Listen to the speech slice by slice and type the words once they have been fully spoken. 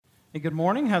Hey, good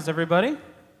morning. How's everybody?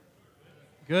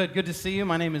 Good to see you.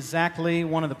 My name is Zach Lee,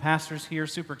 one of the pastors here.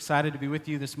 Super excited to be with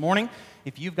you this morning.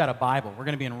 If you've got a Bible, we're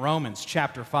going to be in Romans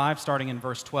chapter 5, starting in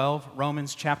verse 12.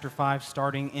 Romans chapter 5,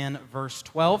 starting in verse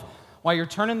 12. While you're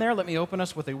turning there, let me open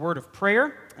us with a word of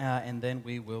prayer, and then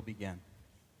we will begin.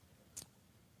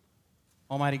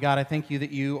 Almighty God, I thank you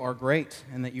that you are great,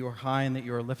 and that you are high, and that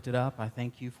you are lifted up. I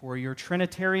thank you for your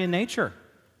Trinitarian nature,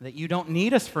 that you don't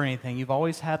need us for anything. You've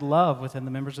always had love within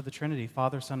the members of the Trinity,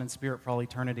 Father, Son, and Spirit for all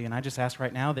eternity. And I just ask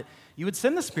right now that you would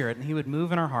send the Spirit and he would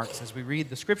move in our hearts as we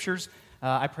read the Scriptures.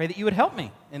 I pray that you would help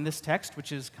me in this text,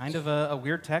 which is kind of a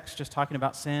weird text, just talking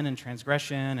about sin and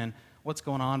transgression and what's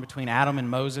going on between Adam and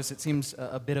Moses. It seems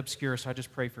a bit obscure, so I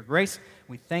just pray for grace.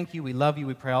 We thank you, we love you,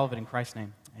 we pray all of it in Christ's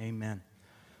name. Amen.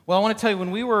 Well, I want to tell you,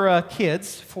 when we were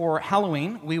kids, for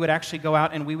Halloween, we would actually go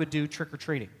out and we would do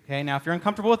trick-or-treating. Okay, now if you're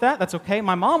uncomfortable with that, that's okay.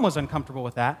 My mom was uncomfortable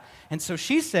with that. And so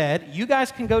she said, you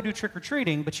guys can go do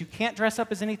trick-or-treating, but you can't dress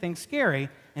up as anything scary.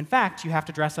 In fact, you have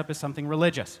to dress up as something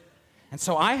religious. And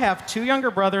so I have two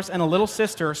younger brothers and a little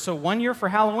sister, so one year for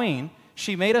Halloween,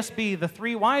 she made us be the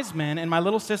three wise men, and my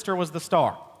little sister was the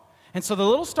star. And so the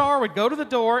little star would go to the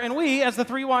door, and we, as the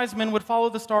three wise men, would follow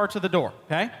the star to the door,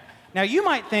 okay? Now, you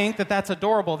might think that that's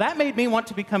adorable. That made me want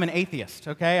to become an atheist,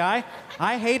 okay?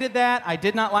 I hated that. I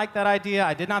did not like that idea.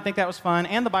 I did not think that was fun.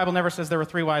 And the Bible never says there were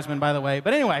three wise men, by the way.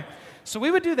 But anyway, so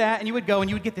we would do that, and you would go, and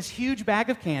you would get this huge bag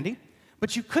of candy,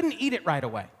 but you couldn't eat it right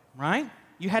away, right?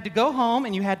 You had to go home,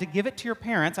 and you had to give it to your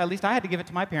parents. At least I had to give it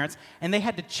to my parents, and they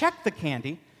had to check the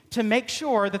candy to make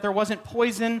sure that there wasn't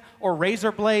poison or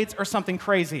razor blades or something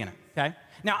crazy in it, okay?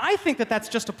 Now, I think that that's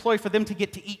just a ploy for them to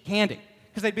get to eat candy.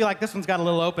 Because they'd be like, this one's got a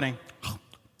little opening.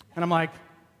 And I'm like,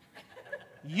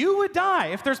 you would die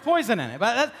if there's poison in it.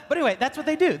 But anyway, that's what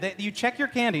they do. You check your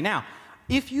candy. Now,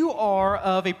 if you are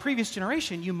of a previous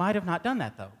generation, you might have not done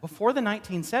that, though. Before the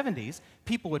 1970s,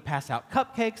 people would pass out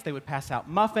cupcakes, they would pass out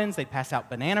muffins, they'd pass out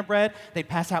banana bread, they'd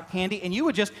pass out candy, and you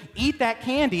would just eat that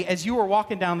candy as you were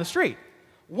walking down the street.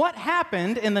 What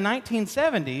happened in the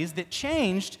 1970s that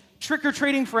changed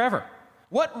trick-or-treating forever?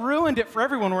 What ruined it for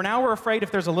everyone? Now we're afraid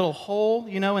if there's a little hole,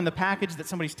 in the package that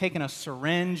somebody's taken a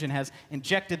syringe and has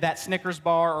injected that Snickers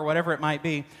bar or whatever it might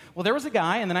be. Well, there was a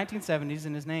guy in the 1970s,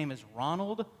 and his name is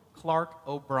Ronald Clark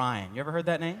O'Brien. You ever heard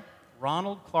that name?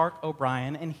 Ronald Clark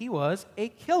O'Brien, and he was a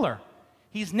killer.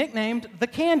 He's nicknamed the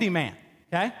Candyman,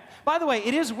 okay? By the way,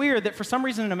 it is weird that for some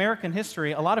reason in American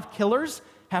history, a lot of killers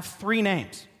have three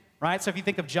names, right? So if you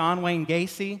think of John Wayne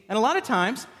Gacy, and a lot of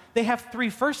times they have three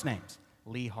first names.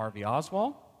 Lee Harvey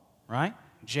Oswald, right?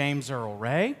 James Earl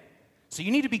Ray. So you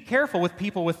need to be careful with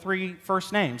people with three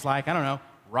first names, like, I don't know,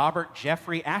 Robert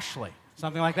Jeffrey Ashley,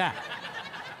 something like that.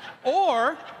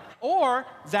 or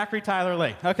Zachary Tyler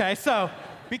Lee. Okay, so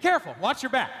be careful. Watch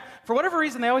your back. For whatever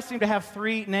reason, they always seem to have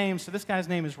three names. So this guy's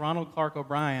name is Ronald Clark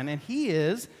O'Brien, and he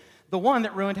is the one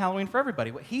that ruined Halloween for everybody.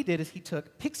 What he did is he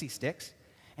took pixie sticks,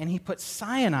 and he put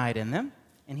cyanide in them,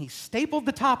 and he stapled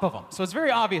the top of them. So it's very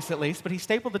obvious, at least, but he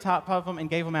stapled the top of them and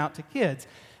gave them out to kids.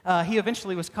 He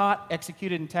eventually was caught,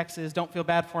 executed in Texas. Don't feel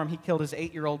bad for him. He killed his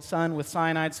 8-year-old son with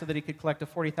cyanide so that he could collect a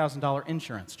 $40,000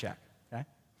 insurance check. Okay?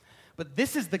 But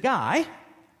this is the guy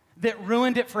that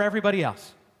ruined it for everybody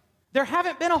else. There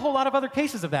haven't been a whole lot of other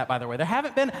cases of that, by the way. There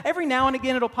haven't been. Every now and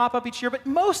again it'll pop up each year, but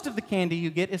most of the candy you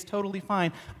get is totally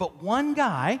fine. But one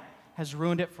guy has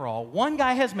ruined it for all. One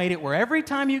guy has made it where every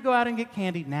time you go out and get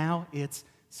candy, now it's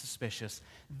suspicious.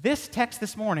 This text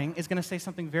this morning is going to say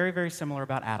something very, very similar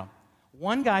about Adam.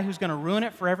 One guy who's going to ruin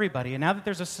it for everybody, and now that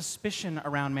there's a suspicion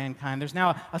around mankind, there's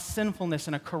now a sinfulness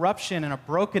and a corruption and a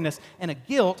brokenness and a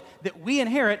guilt that we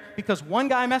inherit because one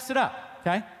guy messed it up,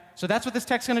 okay? So that's what this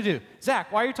text is going to do.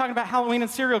 Zach, why are you talking about Halloween and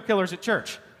serial killers at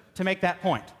church? To make that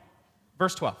point.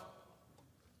 Verse 12.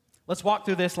 Let's walk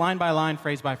through this line by line,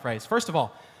 phrase by phrase. First of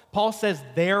all, Paul says,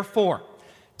 therefore.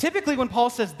 Typically, when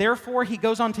Paul says, therefore, he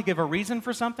goes on to give a reason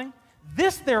for something.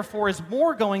 This, therefore, is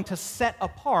more going to set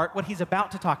apart what he's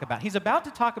about to talk about. He's about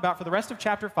to talk about, for the rest of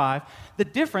chapter 5, the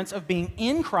difference of being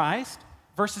in Christ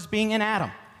versus being in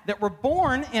Adam. That we're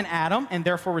born in Adam and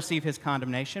therefore receive his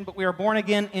condemnation, but we are born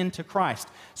again into Christ.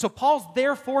 So Paul's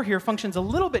therefore here functions a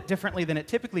little bit differently than it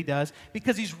typically does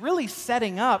because he's really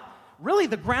setting up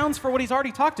the grounds for what he's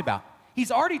already talked about. He's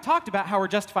already talked about how we're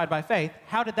justified by faith.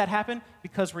 How did that happen?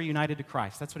 Because we're united to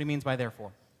Christ. That's what he means by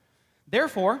therefore.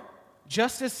 Therefore,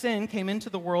 just as sin came into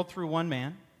the world through one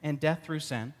man, and death through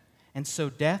sin, and so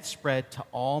death spread to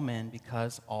all men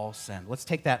because all sinned. Let's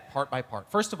take that part by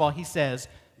part. First of all, he says,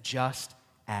 just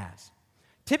as.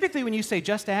 Typically, when you say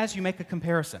just as, you make a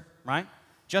comparison, right?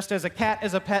 Just as a cat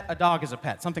is a pet, a dog is a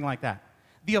pet, something like that.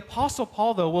 The Apostle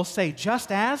Paul, though, will say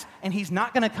just as, and he's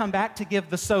not going to come back to give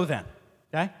the so then,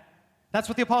 okay? That's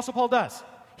what the Apostle Paul does.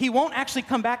 He won't actually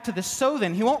come back to the so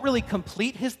then. He won't really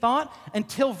complete his thought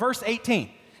until verse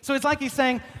 18. So it's like he's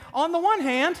saying, on the one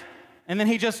hand, and then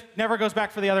he just never goes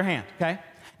back for the other hand, okay?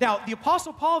 Now, the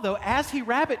Apostle Paul, though, as he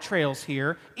rabbit trails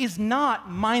here, is not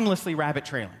mindlessly rabbit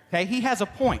trailing, okay? He has a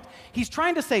point. He's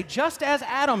trying to say, just as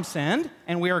Adam sinned,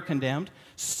 and we are condemned,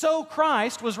 so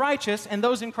Christ was righteous, and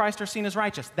those in Christ are seen as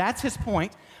righteous. That's his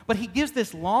point, but he gives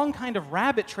this long kind of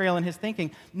rabbit trail in his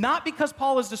thinking, not because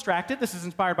Paul is distracted, this is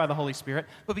inspired by the Holy Spirit,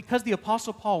 but because the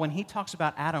Apostle Paul, when he talks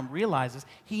about Adam, realizes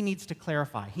he needs to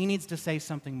clarify. He needs to say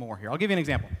something more here. I'll give you an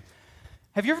example.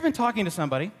 Have you ever been talking to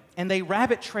somebody, and they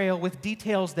rabbit trail with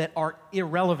details that are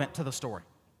irrelevant to the story?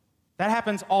 That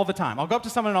happens all the time. I'll go up to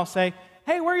someone and I'll say,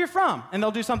 hey, where are you from? And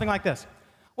they'll do something like this.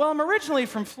 Well, I'm originally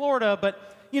from Florida,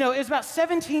 but, it was about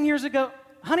 17 years ago.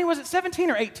 Honey, was it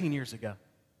 17 or 18 years ago?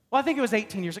 Well, I think it was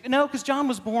 18 years ago. No, because John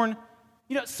was born,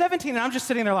 17, and I'm just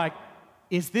sitting there like,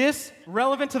 is this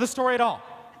relevant to the story at all?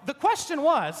 The question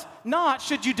was not,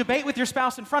 should you debate with your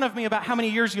spouse in front of me about how many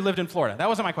years you lived in Florida? That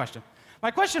wasn't my question. My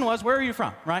question was, where are you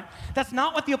from, right? That's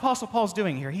not what the Apostle Paul's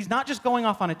doing here. He's not just going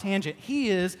off on a tangent. He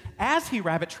is, as he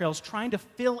rabbit trails, trying to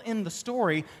fill in the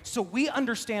story so we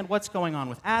understand what's going on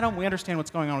with Adam, we understand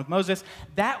what's going on with Moses.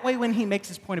 That way, when he makes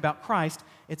his point about Christ,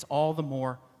 it's all the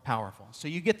more powerful. So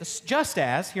you get the just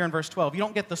as here in verse 12. You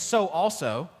don't get the so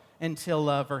also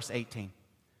until verse 18.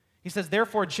 He says,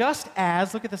 therefore, just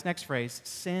as, look at this next phrase,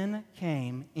 sin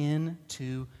came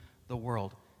into the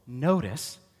world.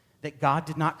 Notice that God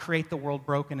did not create the world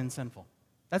broken and sinful.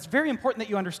 That's very important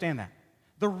that you understand that.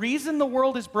 The reason the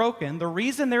world is broken, the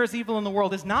reason there is evil in the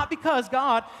world is not because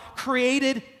God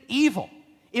created evil.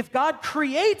 If God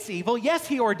creates evil, yes,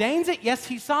 he ordains it, yes,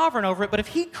 he's sovereign over it, but if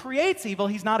he creates evil,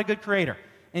 he's not a good creator.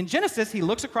 In Genesis, he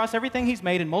looks across everything he's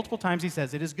made, and multiple times he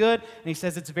says it is good, and he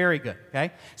says it's very good,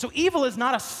 okay? So evil is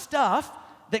not a stuff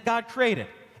that God created.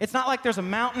 It's not like there's a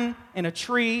mountain and a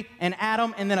tree and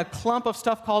Adam and then a clump of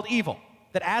stuff called evil.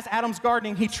 That as Adam's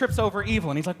gardening, he trips over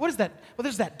evil. And he's like, what is that? Well,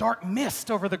 there's that dark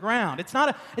mist over the ground. It's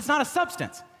not a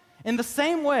substance. In the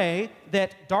same way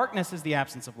that darkness is the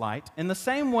absence of light, in the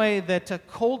same way that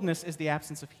coldness is the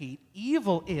absence of heat,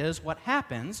 evil is what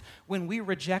happens when we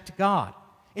reject God.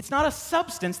 It's not a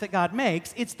substance that God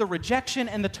makes. It's the rejection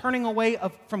and the turning away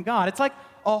from God. It's like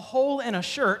a hole in a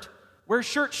shirt where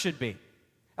shirts should be.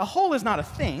 A hole is not a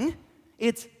thing.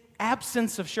 It's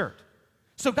absence of shirt.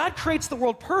 So God creates the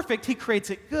world perfect. He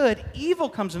creates it good. Evil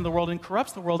comes into the world and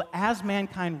corrupts the world as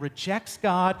mankind rejects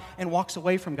God and walks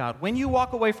away from God. When you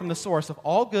walk away from the source of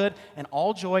all good and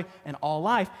all joy and all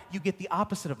life, you get the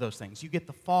opposite of those things. You get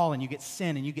the fall and you get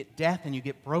sin and you get death and you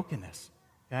get brokenness.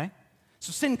 Okay?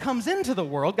 So sin comes into the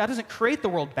world. God doesn't create the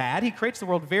world bad. He creates the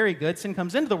world very good. Sin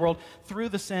comes into the world through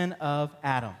the sin of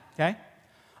Adam. Okay?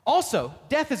 Also,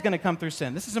 death is going to come through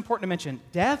sin. This is important to mention.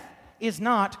 Death is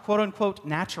not, quote unquote,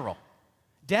 natural.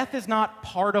 Death is not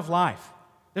part of life.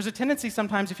 There's a tendency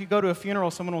sometimes if you go to a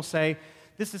funeral, someone will say,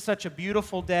 this is such a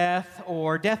beautiful death,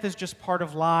 or death is just part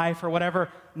of life, or whatever.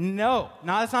 No,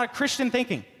 that's not Christian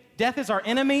thinking. Death is our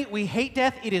enemy. We hate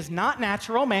death. It is not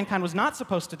natural. Mankind was not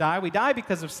supposed to die. We die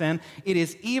because of sin. It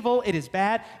is evil. It is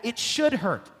bad. It should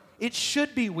hurt. It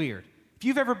should be weird. If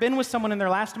you've ever been with someone in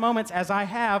their last moments, as I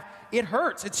have, it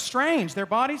hurts. It's strange. Their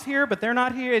body's here, but they're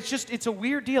not here. It's a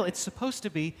weird deal. It's supposed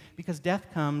to be because death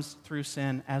comes through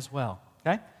sin as well.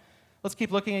 Okay? Let's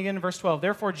keep looking again in verse 12.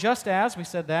 Therefore, just as, we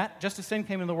said that, just as sin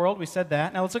came into the world, we said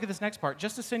that. Now let's look at this next part.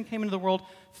 Just as sin came into the world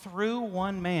through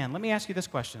one man. Let me ask you this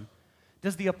question.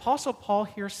 Does the Apostle Paul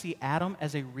here see Adam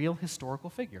as a real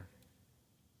historical figure?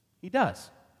 He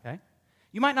does. Okay?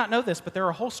 You might not know this, but there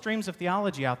are whole streams of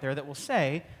theology out there that will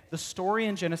say the story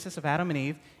in Genesis of Adam and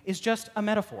Eve is just a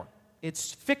metaphor.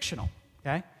 It's fictional,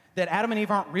 okay? That Adam and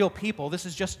Eve aren't real people. This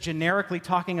is just generically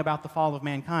talking about the fall of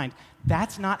mankind.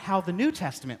 That's not how the New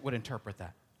Testament would interpret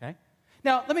that, okay?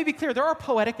 Now, let me be clear. There are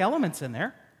poetic elements in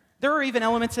there. There are even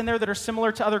elements in there that are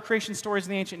similar to other creation stories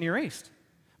in the ancient Near East.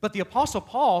 But the Apostle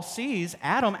Paul sees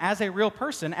Adam as a real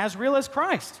person, as real as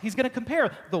Christ. He's going to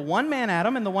compare the one man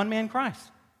Adam and the one man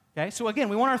Christ. Okay, so again,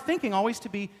 we want our thinking always to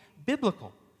be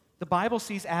biblical. The Bible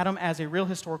sees Adam as a real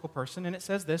historical person, and it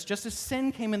says this, just as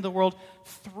sin came into the world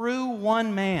through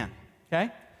one man.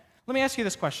 Okay? Let me ask you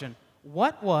this question.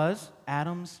 What was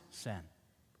Adam's sin?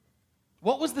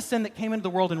 What was the sin that came into the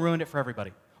world and ruined it for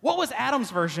everybody? What was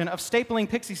Adam's version of stapling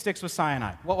pixie sticks with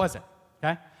cyanide? What was it?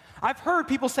 Okay? I've heard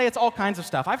people say it's all kinds of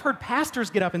stuff. I've heard pastors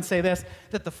get up and say this,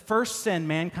 that the first sin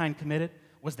mankind committed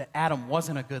was that Adam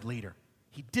wasn't a good leader.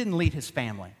 He didn't lead his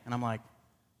family. And I'm like,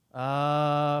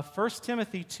 1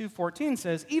 Timothy 2:14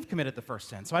 says Eve committed the first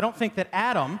sin. So I don't think that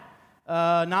Adam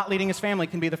not leading his family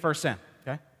can be the first sin.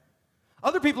 Okay?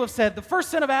 Other people have said the first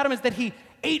sin of Adam is that he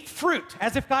ate fruit,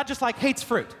 as if God just like hates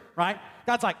fruit, right?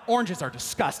 God's like, oranges are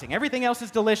disgusting. Everything else is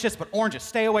delicious, but oranges,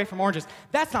 stay away from oranges.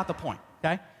 That's not the point,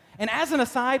 okay? And as an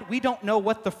aside, we don't know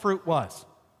what the fruit was.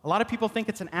 A lot of people think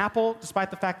it's an apple, despite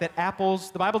the fact that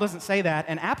apples, the Bible doesn't say that,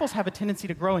 and apples have a tendency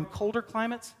to grow in colder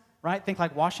climates, right? Think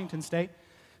like Washington State.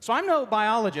 So I'm no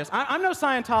biologist, I'm no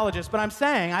Scientologist, but I'm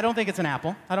saying I don't think it's an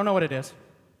apple. I don't know what it is.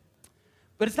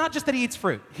 But it's not just that he eats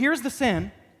fruit. Here's the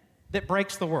sin that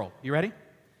breaks the world. You ready?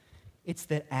 It's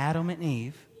that Adam and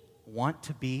Eve want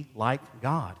to be like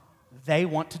God. They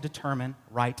want to determine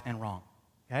right and wrong.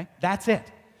 Okay? That's it.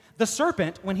 The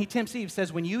serpent, when he tempts Eve,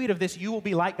 says, when you eat of this, you will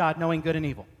be like God, knowing good and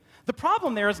evil. The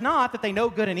problem there is not that they know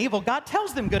good and evil. God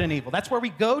tells them good and evil. That's where we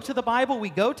go to the Bible. We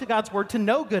go to God's word to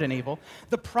know good and evil.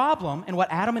 The problem, and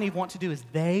what Adam and Eve want to do, is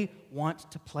they want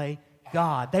to play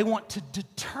God. They want to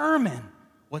determine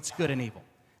what's good and evil.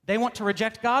 They want to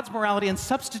reject God's morality and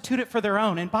substitute it for their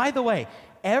own. And by the way,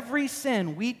 every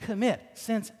sin we commit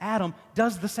since Adam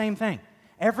does the same thing.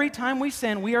 Every time we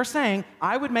sin, we are saying,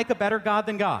 I would make a better God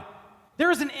than God. There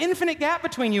is an infinite gap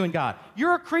between you and God.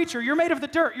 You're a creature. You're made of the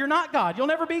dirt. You're not God. You'll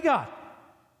never be God.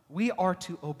 We are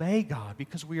to obey God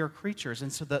because we are creatures.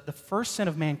 And so the first sin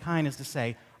of mankind is to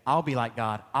say, I'll be like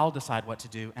God. I'll decide what to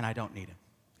do, and I don't need him.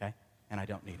 Okay? And I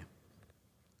don't need him.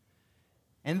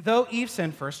 And though Eve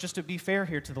sinned first, just to be fair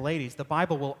here to the ladies, the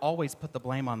Bible will always put the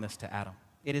blame on this to Adam.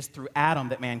 It is through Adam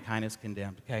that mankind is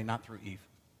condemned, okay, not through Eve.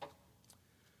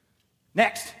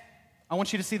 Next, I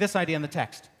want you to see this idea in the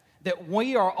text, that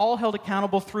we are all held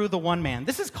accountable through the one man.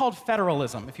 This is called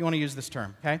federalism, if you want to use this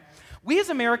term, okay? We as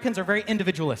Americans are very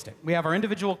individualistic. We have our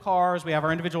individual cars, we have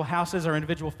our individual houses, our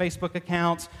individual Facebook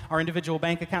accounts, our individual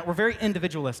bank account. We're very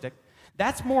individualistic.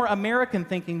 That's more American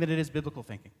thinking than it is biblical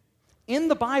thinking. In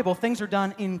the Bible, things are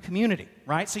done in community,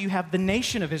 right? So you have the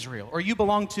nation of Israel, or you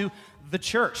belong to the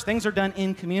church. Things are done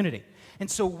in community. And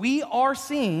so we are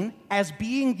seen as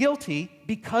being guilty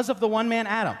because of the one man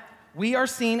Adam. We are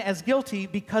seen as guilty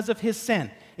because of his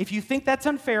sin. If you think that's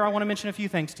unfair, I want to mention a few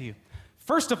things to you.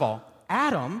 First of all,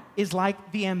 Adam is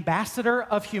like the ambassador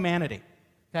of humanity,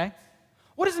 okay?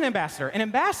 What is an ambassador? An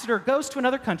ambassador goes to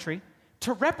another country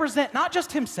to represent not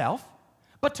just himself,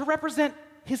 but to represent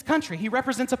his country. He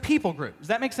represents a people group. Does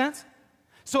that make sense?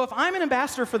 So if I'm an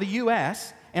ambassador for the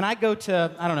U.S. and I go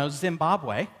to, I don't know,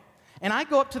 Zimbabwe, and I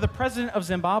go up to the president of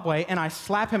Zimbabwe and I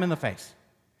slap him in the face,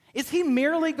 is he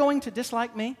merely going to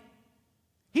dislike me?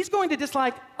 He's going to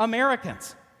dislike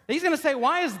Americans. He's going to say,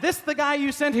 why is this the guy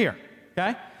you sent here?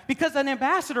 Okay? Because an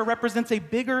ambassador represents a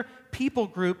bigger people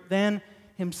group than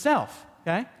himself.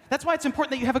 Okay? That's why it's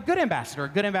important that you have a good ambassador. A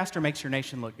good ambassador makes your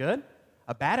nation look good.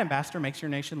 A bad ambassador makes your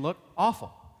nation look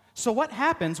awful. So what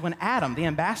happens when Adam, the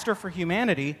ambassador for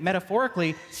humanity,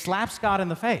 metaphorically slaps God in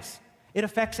the face? It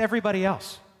affects everybody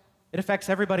else. It affects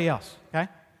everybody else, okay?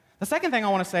 The second thing I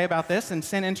want to say about this and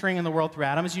sin entering in the world through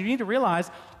Adam is you need to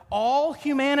realize all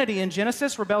humanity in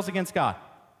Genesis rebels against God.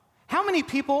 How many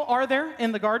people are there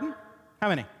in the garden? How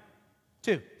many?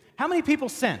 2. How many people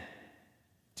sin?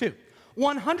 2.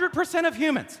 100% of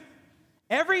humans.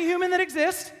 Every human that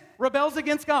exists rebels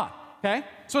against God. Okay?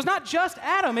 So it's not just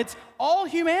Adam, it's all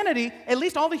humanity, at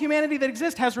least all the humanity that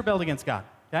exists has rebelled against God.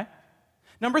 Okay?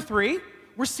 Number 3,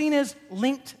 we're seen as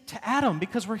linked to Adam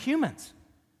because we're humans.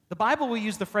 The Bible will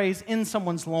use the phrase in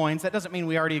someone's loins. That doesn't mean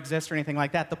we already exist or anything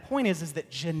like that. The point is that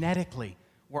genetically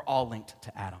we're all linked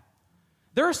to Adam.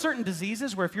 There are certain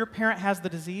diseases where if your parent has the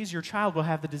disease, your child will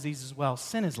have the disease as well.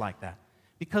 Sin is like that.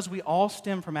 Because we all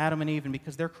stem from Adam and Eve, and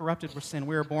because they're corrupted with sin,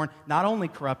 we are born not only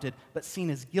corrupted, but seen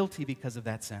as guilty because of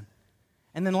that sin.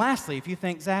 And then lastly, if you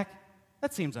think, Zach,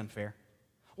 that seems unfair.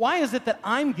 Why is it that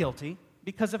I'm guilty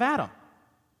because of Adam?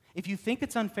 If you think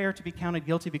it's unfair to be counted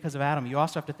guilty because of Adam, you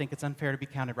also have to think it's unfair to be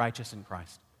counted righteous in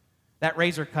Christ. That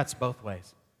razor cuts both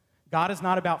ways. God is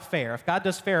not about fair. If God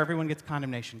does fair, everyone gets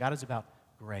condemnation. God is about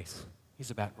grace.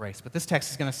 He's about grace. But this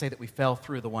text is going to say that we fell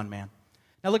through the one man.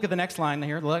 Now look at the next line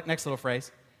here, the next little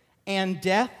phrase. And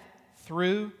death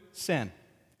through sin.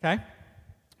 Okay?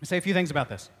 Let me say a few things about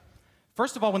this.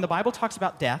 First of all, when the Bible talks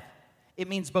about death, it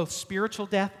means both spiritual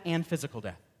death and physical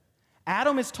death.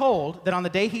 Adam is told that on the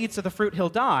day he eats of the fruit, he'll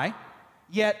die,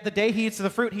 yet the day he eats of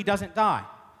the fruit, he doesn't die.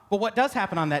 But what does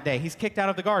happen on that day? He's kicked out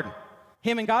of the garden.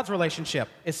 Him and God's relationship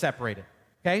is separated.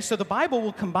 Okay? So the Bible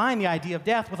will combine the idea of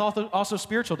death with also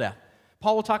spiritual death.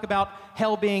 Paul will talk about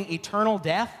hell being eternal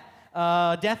death.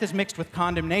 Death is mixed with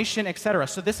condemnation, etc.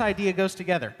 So this idea goes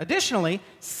together. Additionally,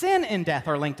 sin and death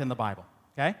are linked in the Bible.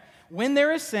 Okay? When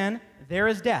there is sin, there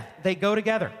is death. They go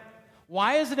together.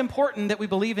 Why is it important that we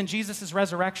believe in Jesus'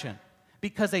 resurrection?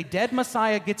 Because a dead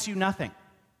Messiah gets you nothing.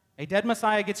 A dead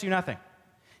Messiah gets you nothing.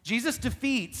 Jesus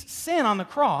defeats sin on the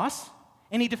cross,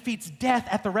 and he defeats death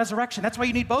at the resurrection. That's why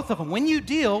you need both of them. When you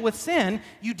deal with sin,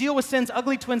 you deal with sin's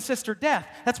ugly twin sister, death.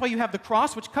 That's why you have the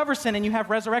cross, which covers sin, and you have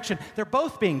resurrection. They're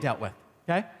both being dealt with,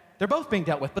 okay? They're both being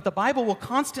dealt with, but the Bible will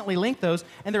constantly link those,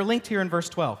 and they're linked here in verse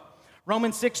 12.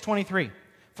 Romans 6:23,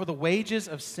 for the wages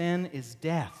of sin is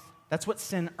death. That's what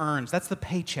sin earns. That's the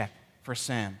paycheck for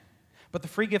sin. But the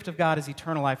free gift of God is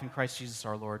eternal life in Christ Jesus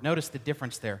our Lord. Notice the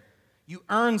difference there. You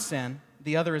earn sin,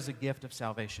 the other is a gift of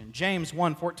salvation. James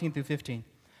 1:14-15.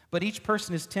 But each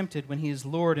person is tempted when he is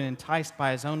lured and enticed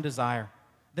by his own desire.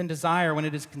 Then desire, when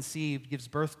it is conceived, gives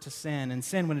birth to sin, and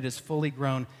sin, when it is fully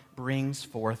grown, brings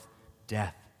forth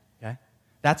death. Okay?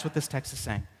 That's what this text is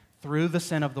saying. Through the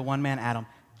sin of the one man, Adam,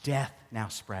 death now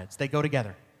spreads. They go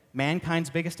together. Mankind's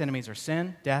biggest enemies are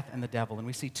sin, death, and the devil, and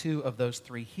we see two of those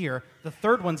three here. The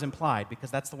third one's implied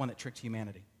because that's the one that tricked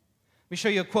humanity. Let me show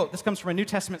you a quote. This comes from a New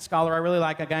Testament scholar I really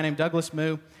like, a guy named Douglas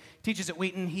Moo. He teaches at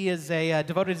Wheaton. He is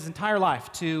devoted his entire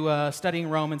life to studying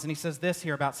Romans, and he says this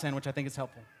here about sin, which I think is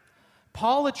helpful.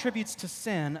 Paul attributes to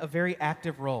sin a very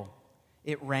active role.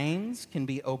 It reigns, can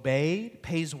be obeyed,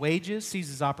 pays wages,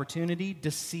 seizes opportunity,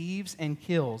 deceives, and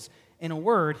kills. In a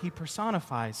word, he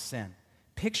personifies sin,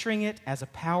 picturing it as a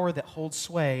power that holds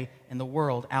sway in the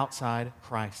world outside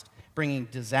Christ, bringing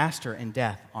disaster and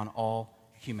death on all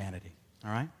humanity.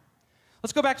 All right?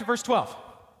 Let's go back to verse 12.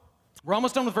 We're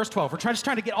almost done with verse 12. We're just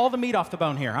trying to get all the meat off the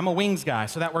bone here. I'm a wings guy,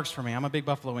 so that works for me. I'm a big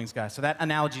Buffalo Wings guy, so that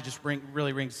analogy just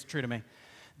really rings true to me.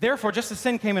 Therefore, just as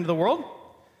sin came into the world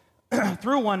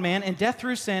through one man, and death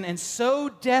through sin, and so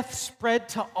death spread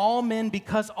to all men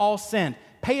because all sinned.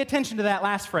 Pay attention to that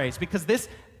last phrase, because this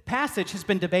passage has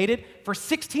been debated for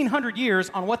 1,600 years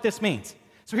on what this means.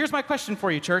 So here's my question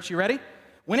for you, church. You ready?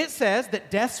 When it says that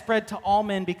death spread to all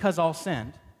men because all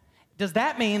sinned, does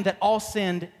that mean that all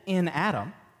sinned in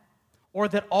Adam, or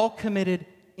that all committed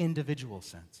individual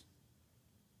sins?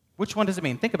 Which one does it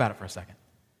mean? Think about it for a second.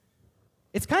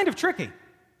 It's kind of tricky.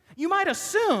 You might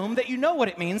assume that you know what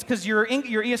it means because your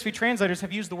ESV translators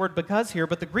have used the word because here,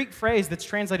 but the Greek phrase that's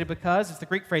translated because is the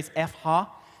Greek phrase ephha.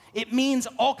 It means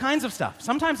all kinds of stuff.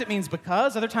 Sometimes it means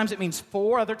because, other times it means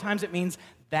for, other times it means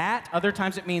that, other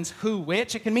times it means who,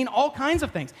 which. It can mean all kinds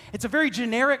of things. It's a very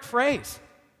generic phrase.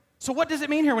 So what does it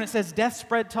mean here when it says death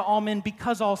spread to all men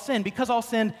because all sinned? Because all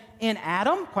sinned in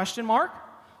Adam, question mark,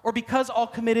 or because all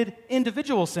committed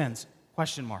individual sins,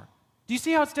 question mark. Do you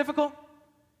see how it's difficult?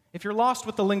 If you're lost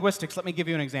with the linguistics, let me give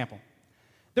you an example.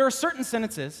 There are certain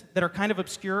sentences that are kind of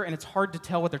obscure and it's hard to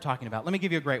tell what they're talking about. Let me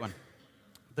give you a great one.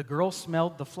 The girl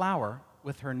smelled the flower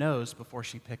with her nose before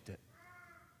she picked it.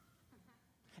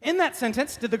 In that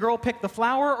sentence, did the girl pick the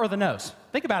flower or the nose?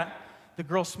 Think about it. The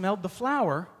girl smelled the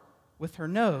flower with her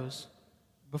nose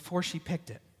before she picked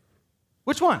it.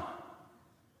 Which one?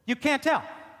 You can't tell.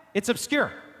 It's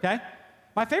obscure, okay?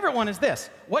 My favorite one is this.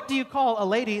 What do you call a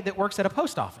lady that works at a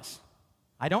post office?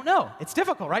 I don't know. It's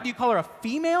difficult, right? Do you call her a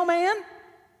female man?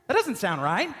 That doesn't sound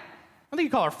right. I don't think you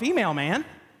call her a female man.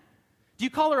 Do you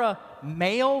call her a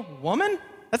male woman?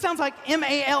 That sounds like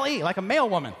M-A-L-E, like a male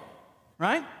woman,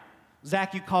 right?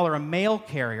 Zach, you call her a mail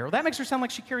carrier. Well, that makes her sound like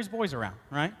she carries boys around,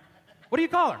 right? What do you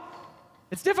call her?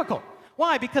 It's difficult.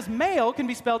 Why? Because male can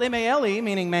be spelled M-A-L-E,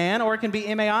 meaning man, or it can be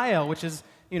M-A-I-L, which is,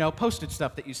 postage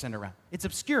stuff that you send around. It's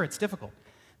obscure. It's difficult.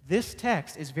 This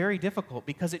text is very difficult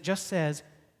because it just says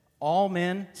all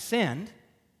men sinned,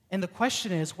 and the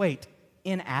question is, wait,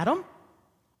 in Adam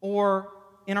or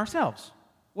in ourselves?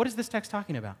 What is this text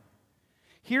talking about?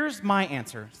 Here's my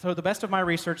answer. So the best of my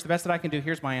research, the best that I can do,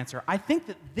 here's my answer. I think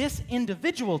that this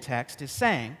individual text is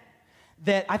saying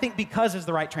that, I think because is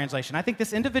the right translation. I think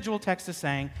this individual text is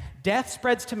saying death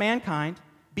spreads to mankind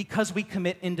because we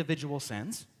commit individual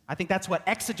sins. I think that's what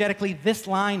exegetically this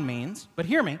line means. But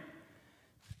hear me.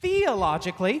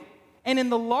 Theologically, and in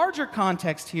the larger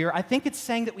context here, I think it's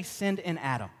saying that we sinned in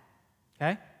Adam.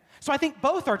 Okay? So I think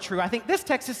both are true. I think this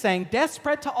text is saying death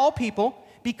spread to all people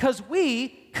because we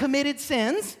committed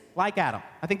sins like Adam.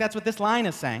 I think that's what this line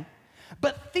is saying.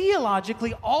 But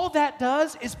theologically, all that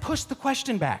does is push the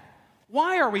question back.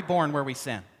 Why are we born where we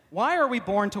sin? Why are we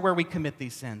born to where we commit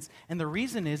these sins? And the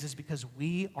reason is because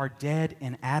we are dead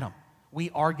in Adam.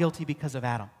 We are guilty because of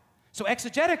Adam. So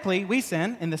exegetically, we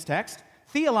sin in this text.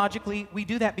 Theologically, we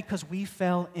do that because we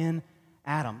fell in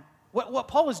Adam. What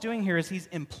Paul is doing here is he's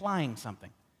implying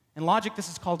something. In logic, this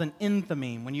is called an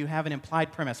enthymeme, when you have an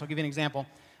implied premise. I'll give you an example.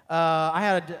 I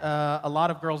had a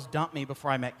lot of girls dump me before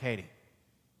I met Katie.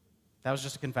 That was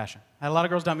just a confession. I had a lot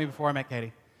of girls dump me before I met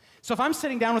Katie. So if I'm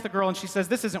sitting down with a girl and she says,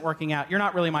 this isn't working out, you're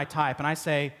not really my type, and I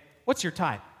say, what's your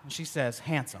type? And she says,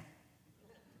 handsome.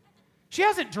 She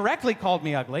hasn't directly called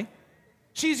me ugly.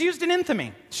 She's used an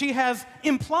enthemy. She has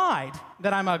implied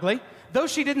that I'm ugly, though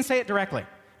she didn't say it directly.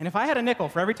 And if I had a nickel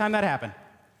for every time that happened,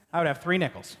 I would have 3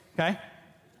 nickels, okay?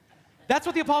 That's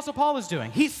what the Apostle Paul is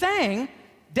doing. He's saying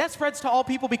death spreads to all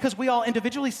people because we all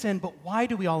individually sin, but why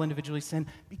do we all individually sin?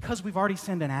 Because we've already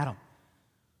sinned in Adam.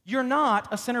 You're not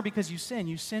a sinner because you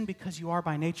sin because you are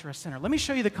by nature a sinner. Let me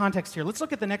show you the context here. Let's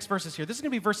look at the next verses here. This is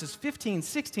going to be verses 15,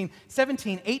 16,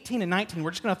 17, 18, and 19.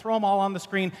 We're just going to throw them all on the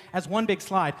screen as one big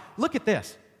slide. Look at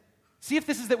this. See if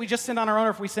this is that we just sinned on our own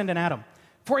or if we sinned in Adam.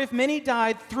 For if many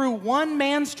died through one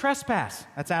man's trespass,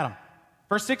 that's Adam.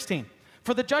 Verse 16,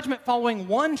 for the judgment following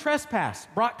one trespass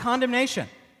brought condemnation.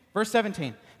 Verse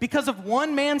 17, because of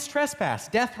one man's trespass,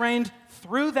 death reigned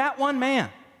through that one man.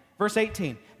 Verse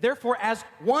 18, therefore as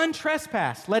one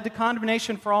trespass led to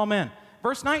condemnation for all men.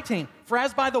 Verse 19, for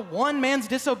as by the one man's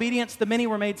disobedience the many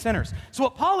were made sinners. So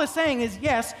what Paul is saying is,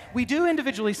 yes, we do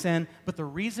individually sin, but the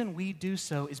reason we do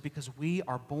so is because we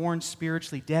are born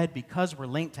spiritually dead because we're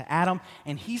linked to Adam,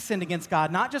 and he sinned against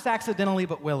God, not just accidentally,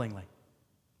 but willingly.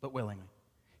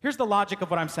 Here's the logic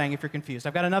of what I'm saying if you're confused.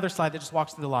 I've got another slide that just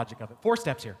walks through the logic of it. 4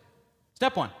 steps here.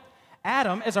 Step 1,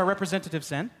 Adam is our representative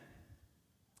sin.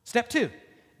 Step 2,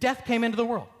 death came into the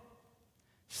world.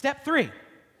 Step 3,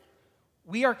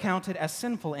 we are counted as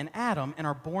sinful in Adam and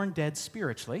are born dead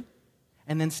spiritually.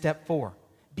 And then step 4,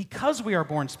 because we are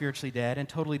born spiritually dead and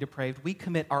totally depraved, we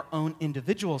commit our own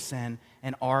individual sin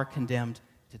and are condemned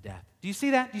to death. Do you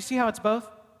see that? Do you see how it's both?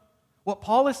 What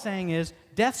Paul is saying is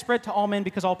death spread to all men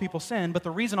because all people sinned, but the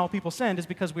reason all people sinned is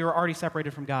because we were already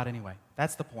separated from God anyway.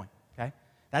 That's the point, okay?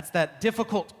 That's that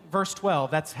difficult verse 12.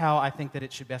 That's how I think that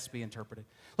it should best be interpreted.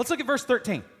 Let's look at verse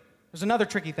 13. There's another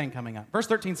tricky thing coming up. Verse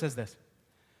 13 says this,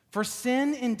 for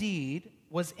sin indeed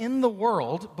was in the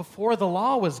world before the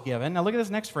law was given. Now look at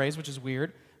this next phrase, which is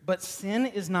weird. But sin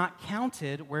is not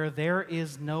counted where there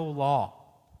is no law.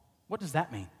 What does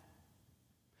that mean?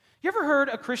 You ever heard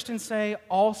a Christian say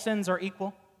all sins are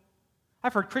equal?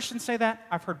 I've heard Christians say that.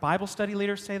 I've heard Bible study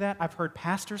leaders say that. I've heard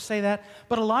pastors say that.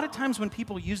 But a lot of times when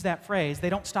people use that phrase, they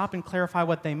don't stop and clarify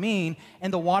what they mean,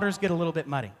 and the waters get a little bit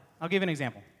muddy. I'll give you an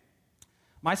example.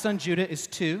 My son Judah is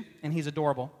 2, and he's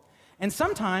adorable. And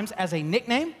sometimes, as a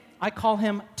nickname, I call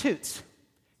him Toots.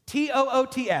 Toots,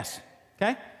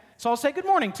 okay? So I'll say, good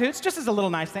morning, Toots, just as a little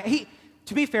nice thing.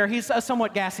 To be fair, he's a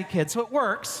somewhat gassy kid, so it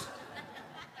works.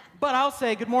 But I'll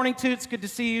say, good morning, Toots, good to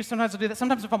see you. Sometimes I'll do that.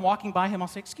 Sometimes if I'm walking by him, I'll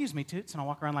say, excuse me, Toots, and I'll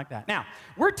walk around like that. Now,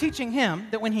 we're teaching him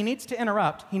that when he needs to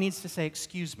interrupt, he needs to say,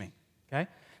 excuse me, okay?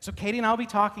 So Katie and I will be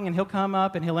talking, and he'll come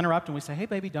up, and he'll interrupt, and we say, hey,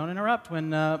 baby, don't interrupt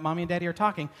when Mommy and Daddy are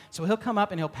talking. So he'll come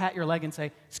up, and he'll pat your leg and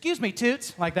say, excuse me,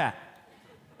 Toots, like that.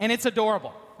 And it's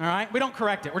adorable, all right? We don't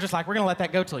correct it. We're just like, we're going to let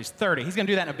that go till he's 30. He's going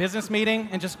to do that in a business meeting,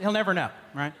 and he'll never know,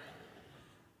 right?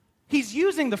 He's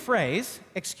using the phrase,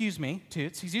 excuse me,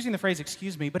 Toots. He's using the phrase,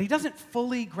 excuse me, but he doesn't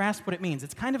fully grasp what it means.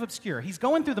 It's kind of obscure. He's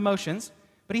going through the motions,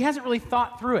 but he hasn't really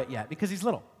thought through it yet because he's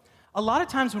little. A lot of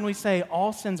times when we say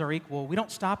all sins are equal, we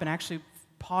don't stop and actually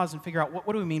pause and figure out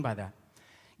what do we mean by that.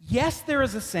 Yes, there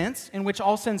is a sense in which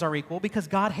all sins are equal because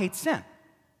God hates sin.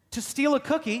 To steal a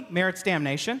cookie merits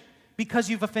damnation because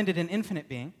you've offended an infinite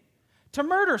being. To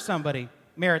murder somebody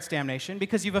merits damnation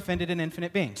because you've offended an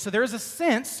infinite being. So there is a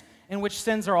sense in which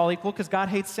sins are all equal because God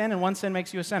hates sin and one sin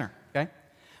makes you a sinner, okay?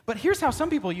 But here's how some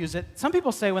people use it. Some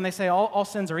people say when they say all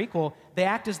sins are equal, they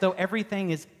act as though everything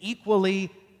is equally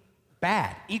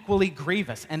bad, equally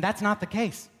grievous, and that's not the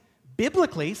case.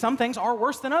 Biblically, some things are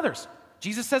worse than others.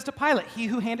 Jesus says to Pilate, he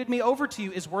who handed me over to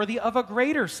you is worthy of a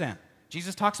greater sin.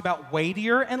 Jesus talks about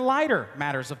weightier and lighter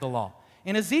matters of the law.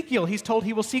 In Ezekiel, he's told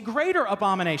he will see greater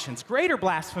abominations, greater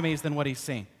blasphemies than what he's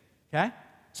seen, okay?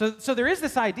 So there is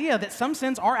this idea that some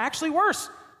sins are actually worse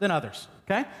than others,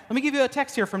 okay? Let me give you a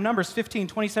text here from Numbers 15,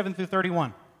 27 through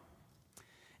 31.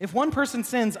 If one person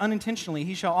sins unintentionally,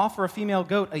 he shall offer a female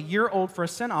goat a year old for a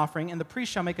sin offering, and the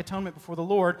priest shall make atonement before the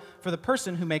Lord for the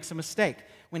person who makes a mistake,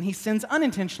 when he sins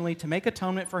unintentionally, to make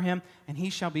atonement for him, and he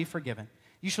shall be forgiven.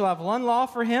 You shall have one law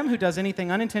for him who does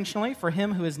anything unintentionally, for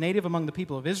him who is native among the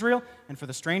people of Israel, and for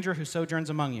the stranger who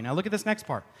sojourns among you. Now look at this next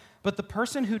part. But the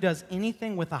person who does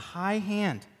anything with a high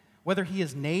hand, whether he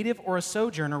is native or a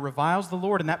sojourner, reviles the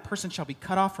Lord, and that person shall be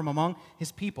cut off from among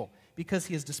his people, because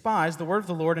he has despised the word of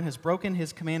the Lord and has broken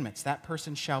his commandments. That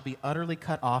person shall be utterly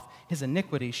cut off. His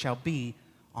iniquity shall be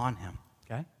on him.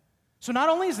 Okay? So not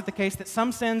only is it the case that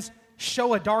some sins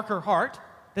show a darker heart,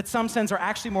 that some sins are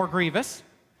actually more grievous,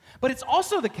 but it's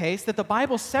also the case that the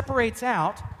Bible separates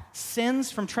out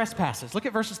sins from trespasses. Look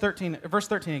at verse 13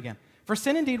 again. For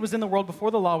sin indeed was in the world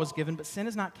before the law was given, but sin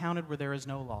is not counted where there is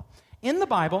no law. In the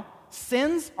Bible,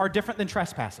 sins are different than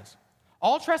trespasses.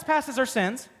 All trespasses are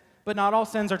sins, but not all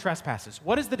sins are trespasses.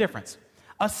 What is the difference?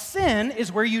 A sin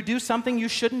is where you do something you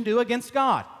shouldn't do against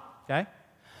God, okay?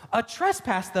 A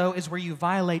trespass, though, is where you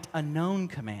violate a known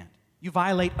command. You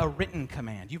violate a written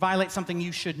command. You violate something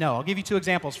you should know. I'll give you 2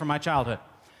 examples from my childhood.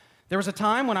 There was a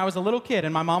time when I was a little kid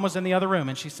and my mom was in the other room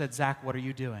and she said, "Zach, what are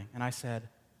you doing?" And I said,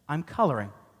 "I'm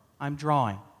coloring. I'm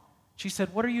drawing." She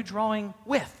said, "What are you drawing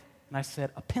with?" And I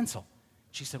said, "A pencil."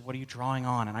 She said, "What are you drawing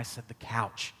on?" And I said, "The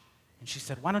couch." And she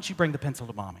said, "Why don't you bring the pencil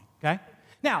to mommy?" Okay?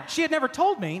 Now, she had never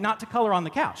told me not to color on the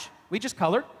couch. We just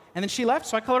colored, and then she left,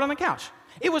 so I colored on the couch.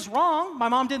 It was wrong. My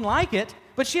mom didn't like it,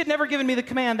 but she had never given me the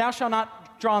command, "Thou shalt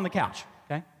not draw on the couch."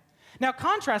 Okay? Now,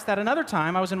 contrast that another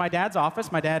time. I was in my dad's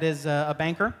office. My dad is a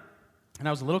banker, and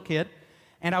I was a little kid,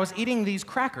 and I was eating these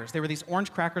crackers. They were these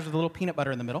orange crackers with a little peanut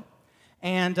butter in the middle.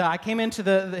 And I came into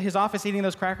his office eating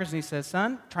those crackers, and he says,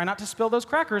 "Son, try not to spill those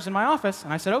crackers in my office."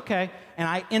 And I said, "Okay." And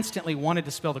I instantly wanted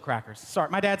to spill the crackers. Sorry,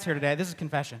 my dad's here today. This is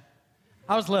confession.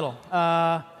 I was little.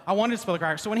 I wanted to spill the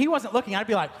crackers. So when he wasn't looking, I'd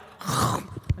be like,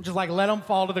 and just like let them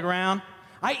fall to the ground.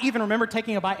 I even remember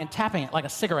taking a bite and tapping it like a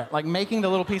cigarette, like making the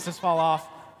little pieces fall off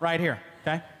right here,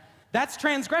 okay? That's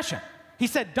transgression. He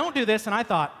said, "Don't do this," and I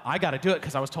thought, I got to do it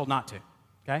because I was told not to,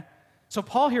 okay? So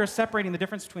Paul here is separating the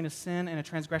difference between a sin and a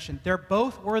transgression. They're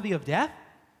both worthy of death.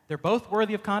 They're both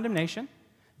worthy of condemnation.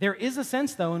 There is a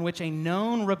sense, though, in which a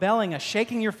known rebelling, a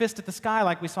shaking your fist at the sky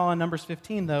like we saw in Numbers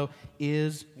 15, though,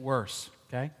 is worse,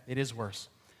 okay? It is worse.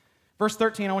 Verse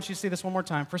 13, I want you to see this one more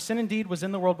time. For sin indeed was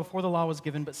in the world before the law was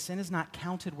given, but sin is not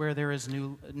counted where there is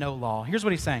no law. Here's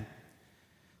what he's saying.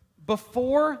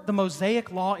 Before the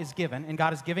Mosaic law is given, and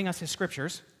God is giving us his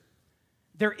scriptures,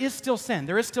 there is still sin.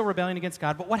 There is still rebellion against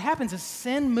God. But what happens is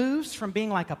sin moves from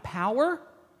being like a power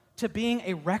to being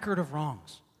a record of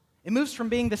wrongs. It moves from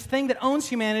being this thing that owns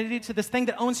humanity to this thing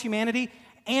that owns humanity,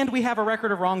 and we have a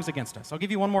record of wrongs against us. I'll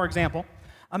give you one more example.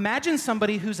 Imagine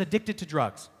somebody who's addicted to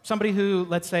drugs, somebody who,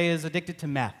 let's say, is addicted to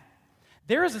meth.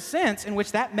 There is a sense in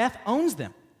which that meth owns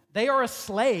them. They are a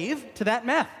slave to that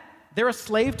meth. They're a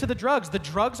slave to the drugs. The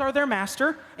drugs are their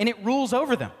master, and it rules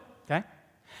over them, okay?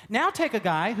 Now take a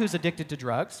guy who's addicted to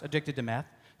drugs, addicted to meth,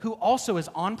 who also is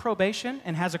on probation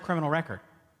and has a criminal record.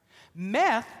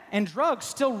 Meth and drugs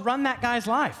still run that guy's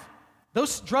life.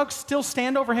 Those drugs still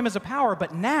stand over him as a power,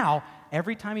 but now,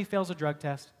 every time he fails a drug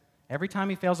test, every time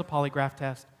he fails a polygraph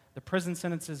test, the prison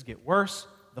sentences get worse,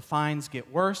 the fines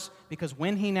get worse, because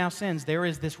when he now sins, there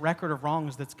is this record of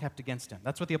wrongs that's kept against him.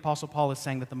 That's what the Apostle Paul is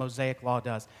saying that the Mosaic law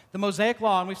does. The Mosaic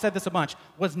law, and we've said this a bunch,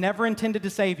 was never intended to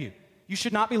save you. You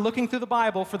should not be looking through the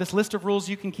Bible for this list of rules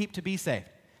you can keep to be saved.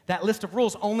 That list of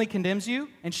rules only condemns you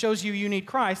and shows you need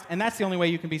Christ, and that's the only way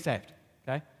you can be saved,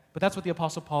 okay? But that's what the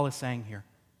Apostle Paul is saying here.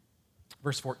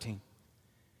 Verse 14,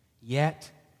 yet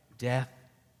death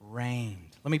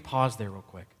reigned. Let me pause there real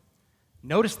quick.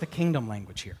 Notice the kingdom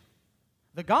language here.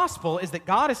 The gospel is that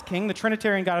God is king, the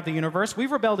Trinitarian God of the universe.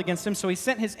 We've rebelled against him, so he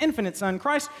sent his infinite son,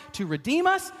 Christ, to redeem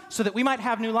us so that we might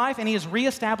have new life, and he has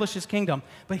reestablished his kingdom.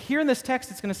 But here in this text,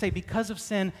 it's going to say, because of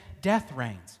sin, death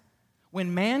reigns.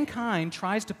 When mankind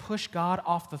tries to push God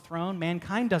off the throne,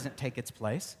 mankind doesn't take its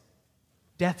place.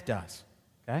 Death does,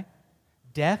 okay?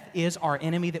 Death is our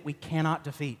enemy that we cannot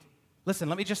defeat. Listen,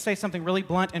 let me just say something really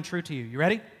blunt and true to you. You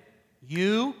ready?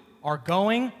 You are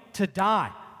going to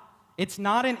die. It's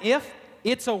not an if,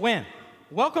 it's a when.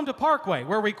 Welcome to Parkway,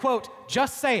 where we quote,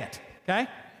 just say it, okay?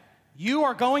 You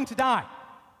are going to die.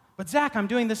 But Zach, I'm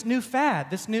doing this new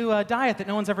fad, this new diet that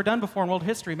no one's ever done before in world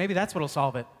history. Maybe that's what'll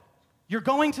solve it. You're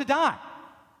going to die.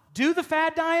 Do the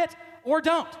fad diet or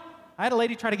don't. I had a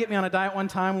lady try to get me on a diet one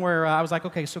time where I was like,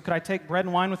 okay, so could I take bread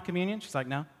and wine with communion? She's like,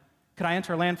 no. Could I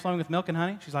enter a land flowing with milk and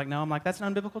honey? She's like, no. I'm like, that's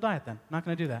an unbiblical diet then. I'm not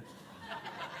going to do that.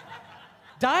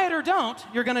 Diet or don't,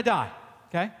 you're going to die,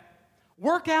 okay?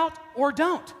 Work out or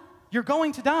don't, you're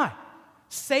going to die.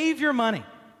 Save your money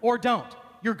or don't,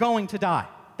 you're going to die.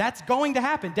 That's going to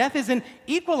happen. Death is an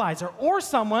equalizer, or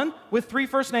someone with 3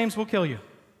 first names will kill you,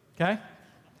 okay?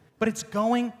 But it's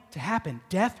going to happen.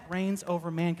 Death reigns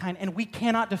over mankind, and we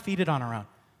cannot defeat it on our own.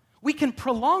 We can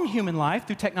prolong human life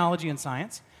through technology and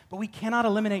science, but we cannot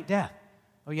eliminate death.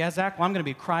 Oh yeah, Zach, well, I'm going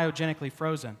to be cryogenically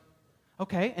frozen.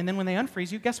 Okay, and then when they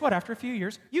unfreeze you, guess what? After a few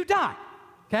years, you die,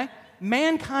 okay?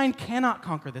 Mankind cannot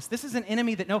conquer this. This is an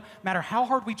enemy that no matter how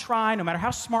hard we try, no matter how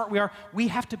smart we are, we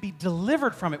have to be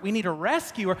delivered from it. We need a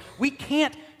rescuer. We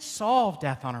can't solve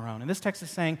death on our own. And this text is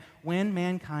saying, when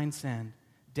mankind sinned,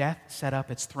 death set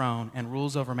up its throne and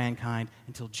rules over mankind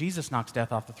until Jesus knocks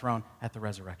death off the throne at the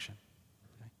resurrection.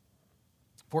 Okay?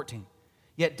 14.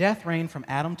 Yet death reigned from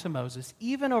Adam to Moses,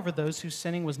 even over those whose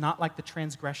sinning was not like the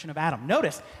transgression of Adam.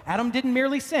 Notice, Adam didn't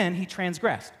merely sin, he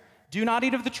transgressed. Do not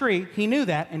eat of the tree. He knew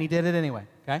that, and he did it anyway,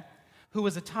 okay? Who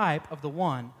was a type of the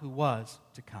one who was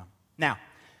to come. Now,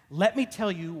 let me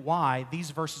tell you why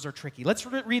these verses are tricky. Let's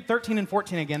read 13 and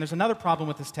 14 again. There's another problem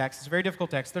with this text. It's a very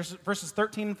difficult text. There's verses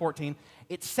 13 and 14.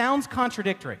 It sounds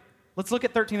contradictory. Let's look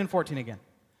at 13 and 14 again.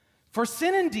 For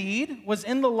sin indeed was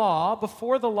in the law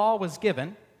before the law was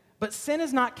given, but sin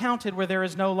is not counted where there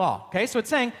is no law. Okay, so it's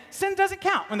saying sin doesn't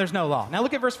count when there's no law. Now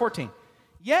look at verse 14.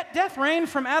 Yet death reigned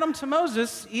from Adam to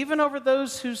Moses, even over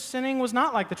those whose sinning was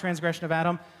not like the transgression of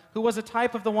Adam, who was a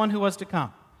type of the one who was to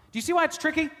come. Do you see why it's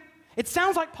tricky? It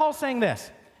sounds like Paul's saying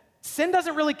this. Sin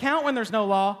doesn't really count when there's no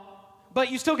law, but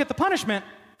you still get the punishment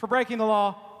for breaking the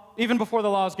law even before the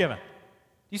law is given.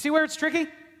 Do you see where it's tricky?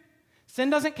 Sin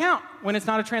doesn't count when it's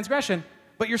not a transgression,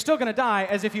 but you're still going to die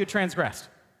as if you had transgressed.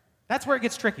 That's where it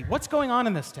gets tricky. What's going on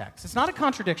in this text? It's not a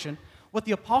contradiction. What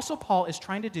the Apostle Paul is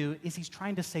trying to do is he's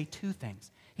trying to say two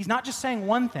things. He's not just saying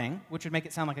one thing, which would make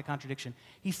it sound like a contradiction.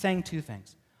 He's saying two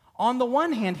things. On the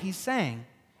one hand, he's saying,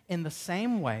 in the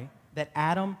same way that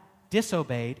Adam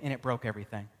disobeyed and it broke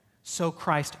everything, so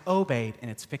Christ obeyed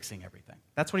and it's fixing everything.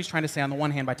 That's what he's trying to say on the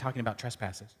one hand by talking about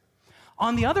trespasses.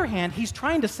 On the other hand, he's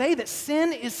trying to say that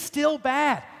sin is still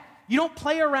bad. You don't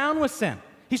play around with sin.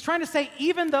 He's trying to say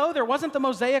even though there wasn't the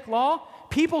Mosaic law,